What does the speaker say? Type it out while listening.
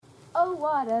Oh,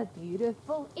 what a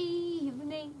beautiful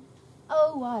evening.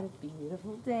 Oh, what a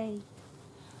beautiful day.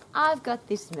 I've got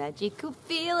this magical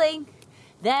feeling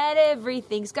that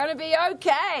everything's going to be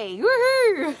okay.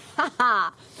 Woohoo!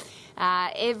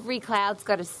 Every cloud's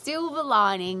got a silver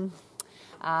lining.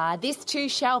 This too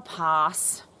shall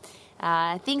pass.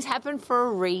 Things happen for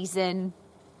a reason.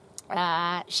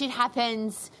 Shit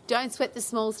happens. Don't sweat the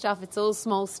small stuff. It's all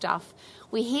small stuff.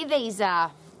 We hear these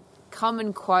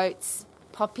common quotes,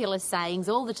 popular sayings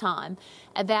all the time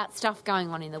about stuff going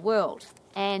on in the world.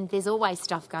 And there's always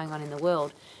stuff going on in the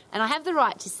world. And I have the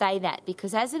right to say that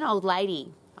because as an old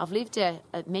lady, I've lived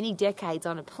many decades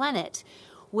on a planet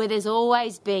where there's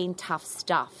always been tough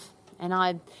stuff. And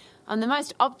I'm the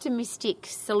most optimistic,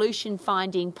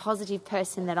 solution-finding, positive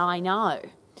person that I know.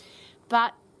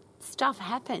 But stuff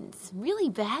happens. Really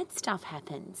bad stuff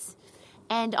happens.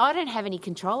 And I don't have any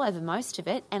control over most of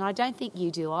it, and I don't think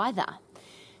you do either.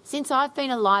 Since I've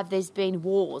been alive, there's been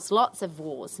wars, lots of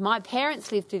wars. My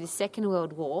parents lived through the Second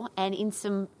World War and in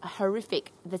some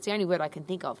horrific, that's the only word I can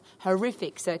think of,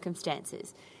 horrific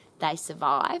circumstances. They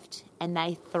survived and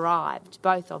they thrived.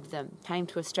 Both of them came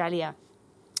to Australia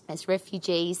as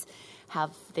refugees.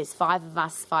 There's 5 of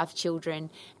us, 5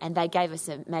 children, and they gave us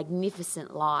a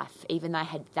magnificent life, even though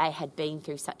they had been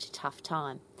through such a tough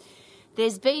time.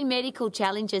 There's been medical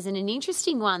challenges, and an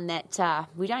interesting one that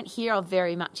we don't hear of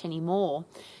very much anymore.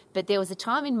 But there was a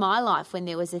time in my life when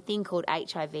there was a thing called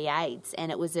HIV/AIDS,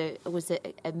 and it was a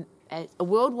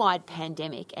worldwide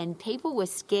pandemic, and people were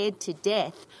scared to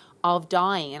death of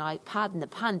dying. And I pardon the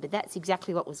pun, but that's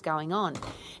exactly what was going on.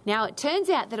 Now it turns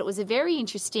out that it was a very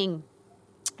interesting.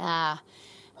 The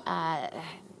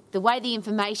way the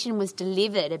information was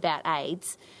delivered about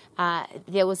AIDS.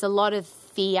 There was a lot of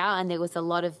fear and there was a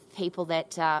lot of people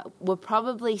that were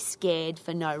probably scared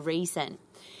for no reason.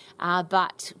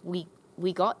 But we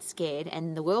got scared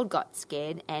and the world got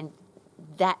scared and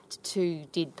that too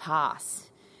did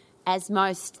pass. As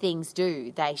most things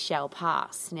do, they shall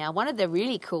pass. Now, one of the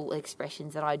really cool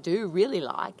expressions that I do really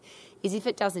like is if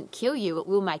it doesn't kill you, it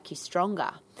will make you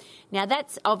stronger. Now,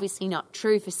 that's obviously not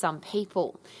true for some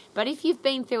people. But if you've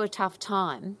been through a tough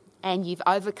time and you've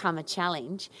overcome a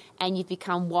challenge and you've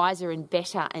become wiser and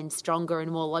better and stronger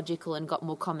and more logical and got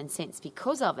more common sense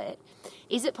because of it,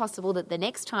 is it possible that the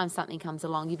next time something comes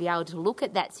along, you'll be able to look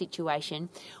at that situation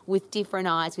with different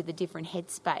eyes, with a different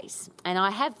headspace? And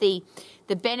I have the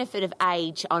benefit of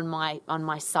age on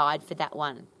my side for that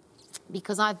one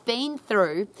because I've been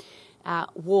through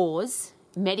wars,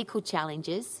 medical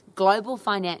challenges, global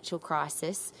financial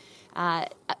crisis.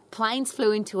 Planes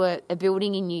flew into a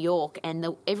building in New York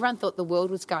and everyone thought the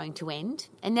world was going to end.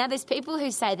 And now there's people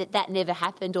who say that never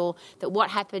happened or that what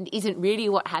happened isn't really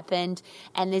what happened.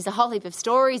 And there's a whole heap of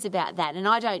stories about that. And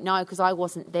I don't know because I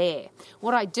wasn't there.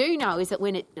 What I do know is that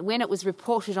when it was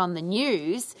reported on the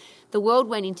news, the world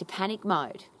went into panic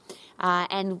mode.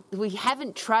 And we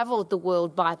haven't travelled the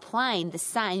world by plane the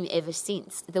same ever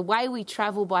since. The way we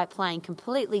travel by plane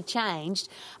completely changed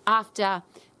after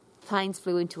planes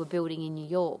flew into a building in New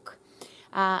York.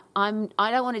 I don't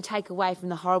want to take away from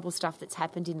the horrible stuff that's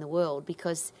happened in the world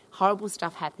because horrible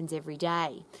stuff happens every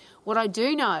day. What I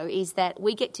do know is that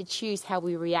we get to choose how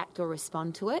we react or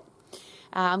respond to it.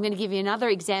 I'm going to give you another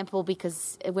example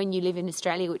because when you live in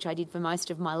Australia, which I did for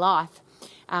most of my life,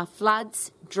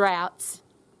 floods, droughts,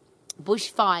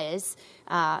 bushfires,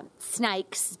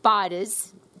 snakes,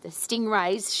 spiders, the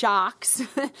stingrays, sharks,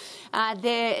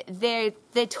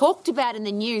 they're talked about in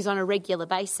the news on a regular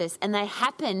basis and they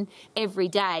happen every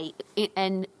day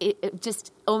and it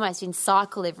just almost in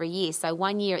cycle every year. So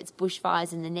one year it's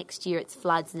bushfires and the next year it's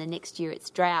floods and the next year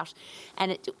it's drought.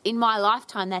 And in my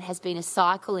lifetime that has been a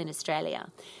cycle in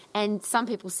Australia. And some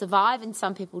people survive and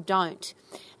some people don't.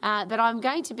 But I'm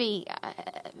going to be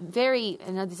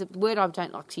and there's a word I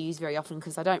don't like to use very often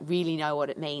because I don't really know what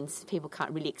it means. People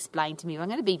can't really explain to me. I'm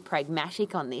going to be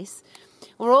pragmatic on this.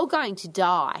 We're all going to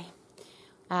die.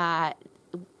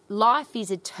 Life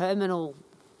is a terminal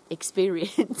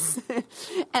experience.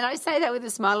 And I say that with a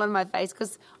smile on my face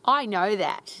because I know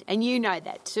that and you know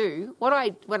that too. What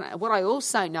I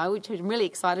also know, which I'm really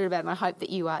excited about and I hope that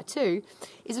you are too,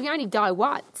 is we only die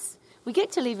once. We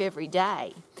get to live every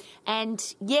day.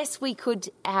 And yes, we could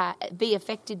be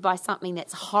affected by something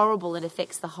that's horrible and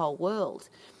affects the whole world.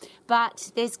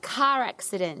 But there's car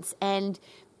accidents and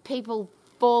people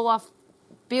fall off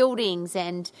buildings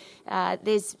and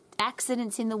there's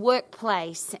accidents in the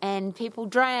workplace and people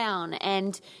drown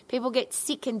and people get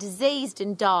sick and diseased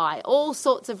and die, all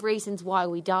sorts of reasons why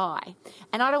we die.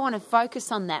 And I don't want to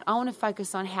focus on that. I want to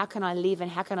focus on how can I live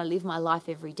and how can I live my life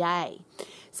every day.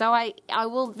 So I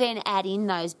will then add in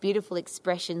those beautiful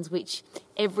expressions which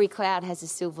every cloud has a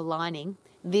silver lining.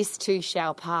 This too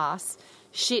shall pass.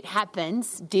 Shit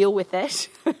happens, deal with it.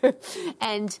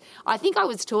 And I think I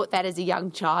was taught that as a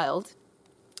young child.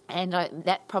 And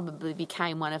that probably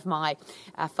became one of my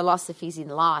philosophies in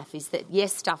life, is that,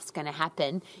 yes, stuff's going to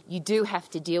happen. You do have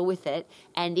to deal with it.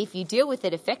 And if you deal with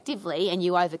it effectively and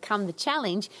you overcome the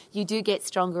challenge, you do get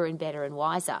stronger and better and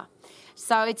wiser.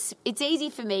 So it's easy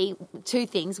for me, two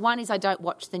things. One is I don't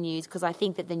watch the news because I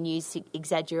think that the news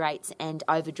exaggerates and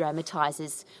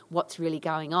over-dramatises what's really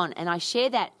going on. And I share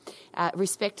that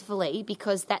respectfully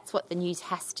because that's what the news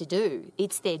has to do.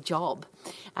 It's their job.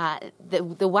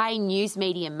 The way news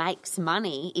media makes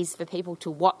money is for people to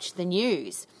watch the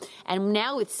news. And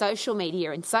now with social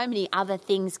media and so many other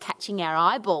things catching our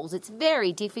eyeballs, it's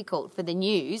very difficult for the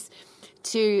news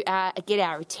to get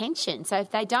our attention. So if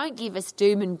they don't give us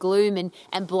doom and gloom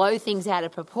and blow things out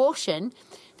of proportion,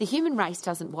 the human race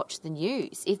doesn't watch the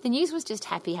news. If the news was just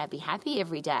happy, happy, happy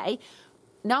every day,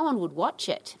 no one would watch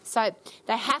it. So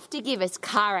they have to give us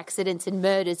car accidents and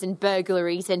murders and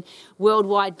burglaries and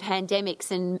worldwide pandemics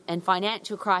and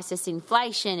financial crisis,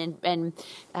 inflation and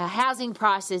housing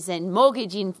prices and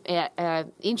mortgage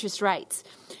interest rates.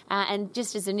 And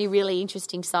just as a new really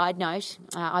interesting side note,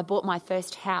 I bought my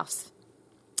first house.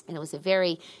 And it was a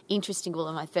very interesting,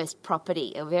 my first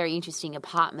property, a very interesting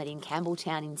apartment in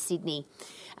Campbelltown in Sydney,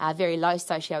 a very low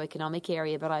socioeconomic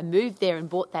area. But I moved there and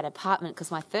bought that apartment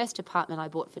because my first apartment I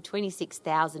bought for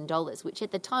 $26,000, which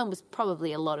at the time was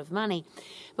probably a lot of money.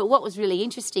 But what was really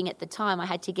interesting at the time, I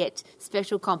had to get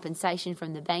special compensation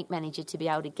from the bank manager to be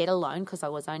able to get a loan because I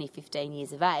was only 15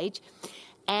 years of age.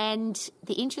 And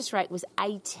the interest rate was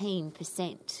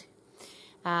 18%.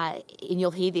 And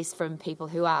you'll hear this from people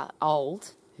who are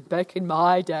old. Back in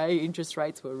my day, interest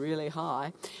rates were really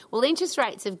high. Well, interest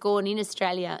rates have gone in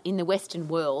Australia, in the Western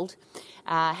world,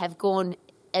 have gone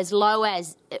as low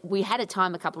as, we had a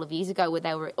time a couple of years ago where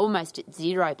they were almost at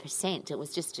 0%.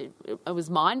 It was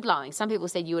mind-blowing. Some people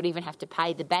said you would even have to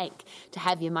pay the bank to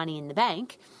have your money in the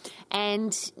bank.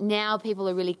 And now people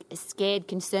are really scared,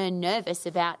 concerned, nervous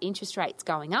about interest rates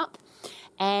going up.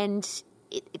 And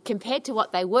compared to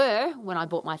what they were when I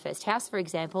bought my first house, for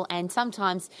example, and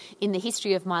sometimes in the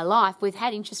history of my life, we've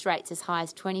had interest rates as high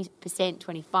as 20%,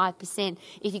 25%.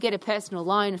 If you get a personal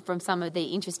loan from some of the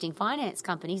interesting finance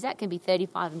companies, that can be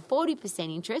 35 and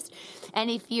 40% interest. And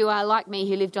if you are like me,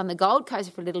 who lived on the Gold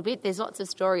Coast for a little bit, there's lots of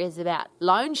stories about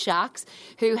loan sharks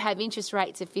who have interest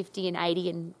rates of 50 and 80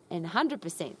 and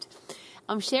 100%.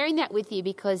 I'm sharing that with you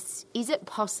because is it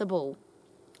possible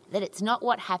that it's not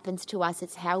what happens to us,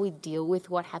 it's how we deal with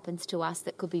what happens to us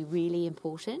that could be really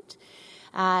important?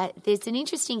 There's an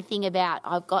interesting thing about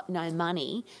I've got no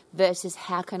money versus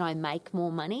how can I make more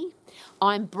money?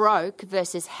 I'm broke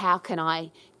versus how can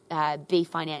I be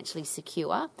financially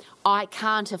secure? I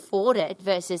can't afford it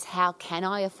versus how can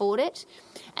I afford it?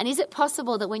 And is it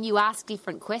possible that when you ask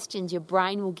different questions, your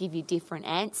brain will give you different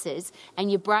answers, and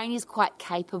your brain is quite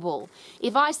capable?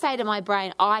 If I say to my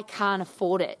brain, I can't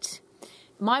afford it,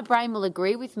 my brain will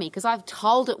agree with me because I've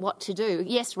told it what to do.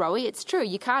 Yes, Rowie, it's true,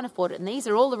 you can't afford it, and these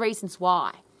are all the reasons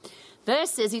why.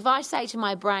 Versus if I say to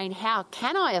my brain, how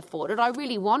can I afford it? I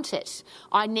really want it.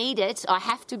 I need it. I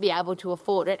have to be able to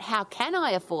afford it. How can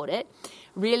I afford it?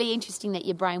 Really interesting that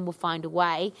your brain will find a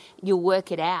way. You'll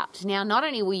work it out. Now, not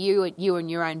only will you and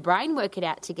your own brain work it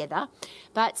out together,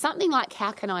 but something like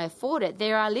how can I afford it?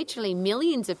 There are literally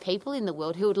millions of people in the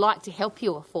world who would like to help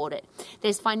you afford it.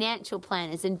 There's financial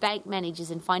planners and bank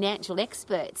managers and financial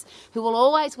experts who will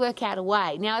always work out a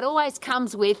way. Now, it always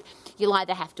comes with you'll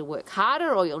either have to work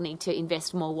harder or you'll need to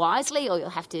invest more wisely or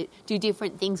you'll have to do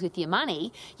different things with your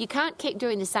money. You can't keep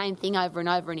doing the same thing over and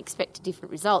over and expect a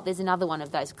different result. There's another one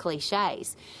of those cliches.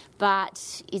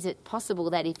 But is it possible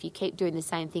that if you keep doing the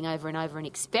same thing over and over and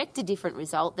expect a different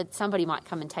result, that somebody might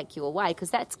come and take you away?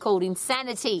 Because that's called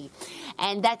insanity.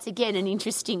 And that's, again, an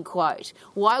interesting quote.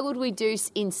 Why would we do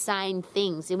insane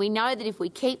things? And we know that if we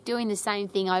keep doing the same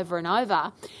thing over and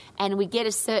over and we get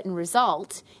a certain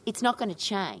result, it's not going to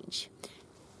change.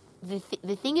 The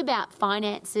thing about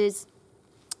finances,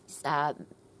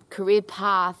 career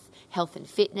path, health and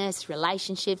fitness,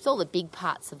 relationships, all the big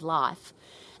parts of life,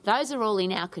 those are all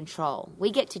in our control. We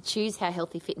get to choose how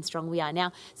healthy, fit and strong we are.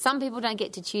 Now, some people don't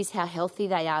get to choose how healthy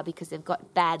they are because they've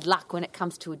got bad luck when it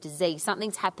comes to a disease.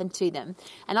 Something's happened to them.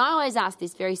 And I always ask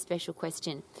this very special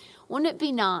question. Wouldn't it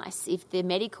be nice if the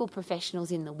medical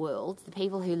professionals in the world, the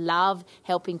people who love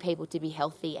helping people to be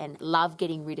healthy and love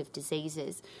getting rid of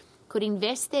diseases, could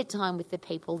invest their time with the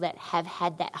people that have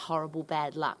had that horrible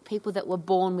bad luck, people that were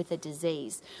born with a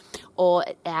disease, or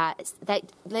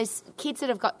there's kids that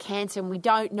have got cancer and we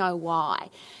don't know why.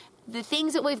 The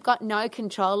things that we've got no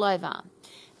control over.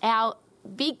 Our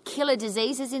big killer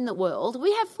diseases in the world,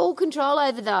 we have full control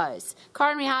over those.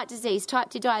 Coronary heart disease, type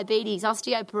 2 diabetes,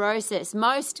 osteoporosis,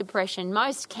 most depression,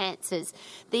 most cancers.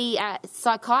 The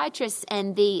psychiatrists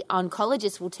and the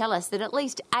oncologists will tell us that at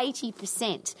least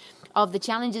 80% of the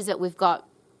challenges that we've got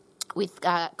with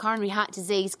coronary heart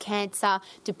disease, cancer,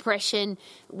 depression,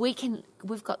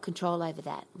 we've got control over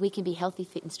that. We can be healthy,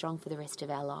 fit and strong for the rest of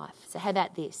our life. So how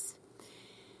about this?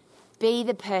 Be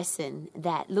the person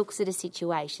that looks at a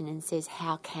situation and says,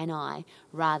 how can I,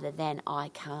 rather than I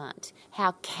can't?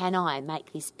 How can I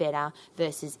make this better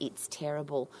versus it's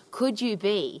terrible? Could you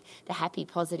be the happy,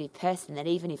 positive person that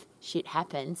even if shit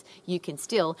happens, you can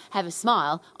still have a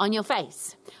smile on your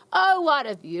face? Oh, what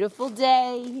a beautiful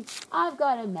day. I've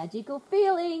got a magical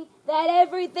feeling that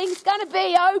everything's going to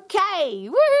be okay.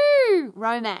 Woohoo!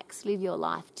 Romax, live your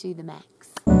life to the max.